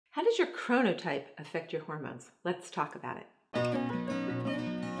How does your chronotype affect your hormones? Let's talk about it.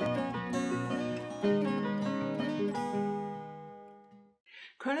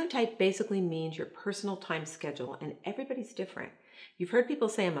 Chronotype basically means your personal time schedule, and everybody's different. You've heard people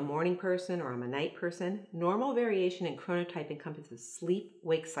say I'm a morning person or I'm a night person. Normal variation in chronotype encompasses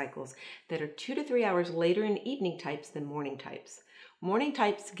sleep-wake cycles that are 2 to 3 hours later in evening types than morning types. Morning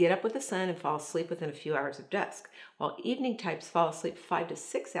types get up with the sun and fall asleep within a few hours of dusk, while evening types fall asleep 5 to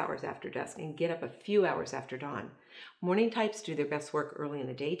 6 hours after dusk and get up a few hours after dawn. Morning types do their best work early in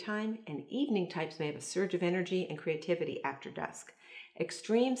the daytime, and evening types may have a surge of energy and creativity after dusk.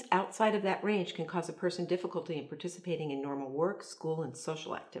 Extremes outside of that range can cause a person difficulty in participating in normal work, school, and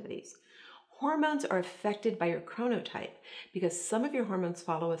social activities. Hormones are affected by your chronotype because some of your hormones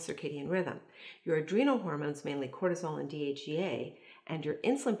follow a circadian rhythm. Your adrenal hormones, mainly cortisol and DHEA, and your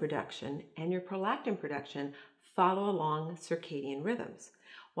insulin production and your prolactin production follow along circadian rhythms.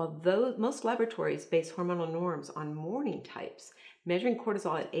 While most laboratories base hormonal norms on morning types, measuring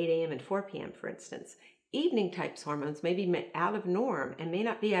cortisol at 8 a.m. and 4 p.m., for instance, evening types hormones may be out of norm and may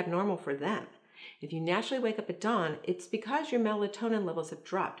not be abnormal for them. If you naturally wake up at dawn, it's because your melatonin levels have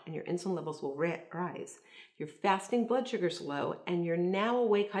dropped and your insulin levels will rise. Your fasting blood sugar is low and your now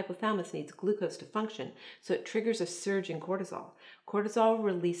awake hypothalamus needs glucose to function, so it triggers a surge in cortisol. Cortisol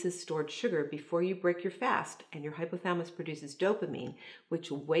releases stored sugar before you break your fast, and your hypothalamus produces dopamine, which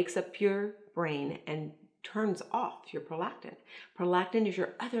wakes up your brain and turns off your prolactin. Prolactin is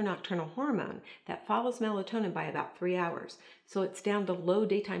your other nocturnal hormone that follows melatonin by about 3 hours, so it's down to low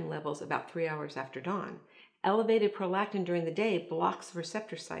daytime levels about 3 hours after dawn. Elevated prolactin during the day blocks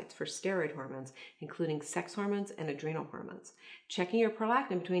receptor sites for steroid hormones, including sex hormones and adrenal hormones. Checking your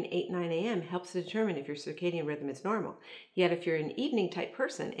prolactin between 8 and 9 a.m. helps to determine if your circadian rhythm is normal. Yet if you're an evening type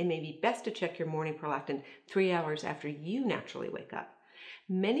person, it may be best to check your morning prolactin 3 hours after you naturally wake up.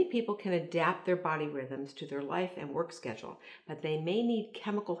 Many people can adapt their body rhythms to their life and work schedule, but they may need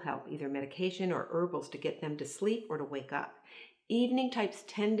chemical help, either medication or herbals, to get them to sleep or to wake up. Evening types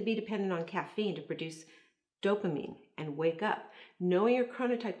tend to be dependent on caffeine to produce dopamine and wake up. Knowing your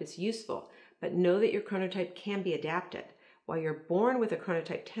chronotype is useful, but know that your chronotype can be adapted. While you're born with a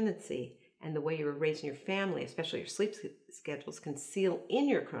chronotype tendency, and the way you were raised in your family, especially your sleep schedules, can seal in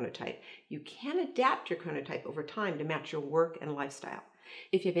your chronotype, you can adapt your chronotype over time to match your work and lifestyle.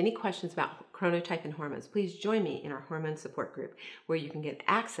 If you have any questions about chronotype and hormones, please join me in our Hormone Support Group, where you can get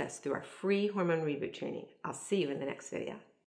access through our free Hormone Reboot Training. I'll see you in the next video.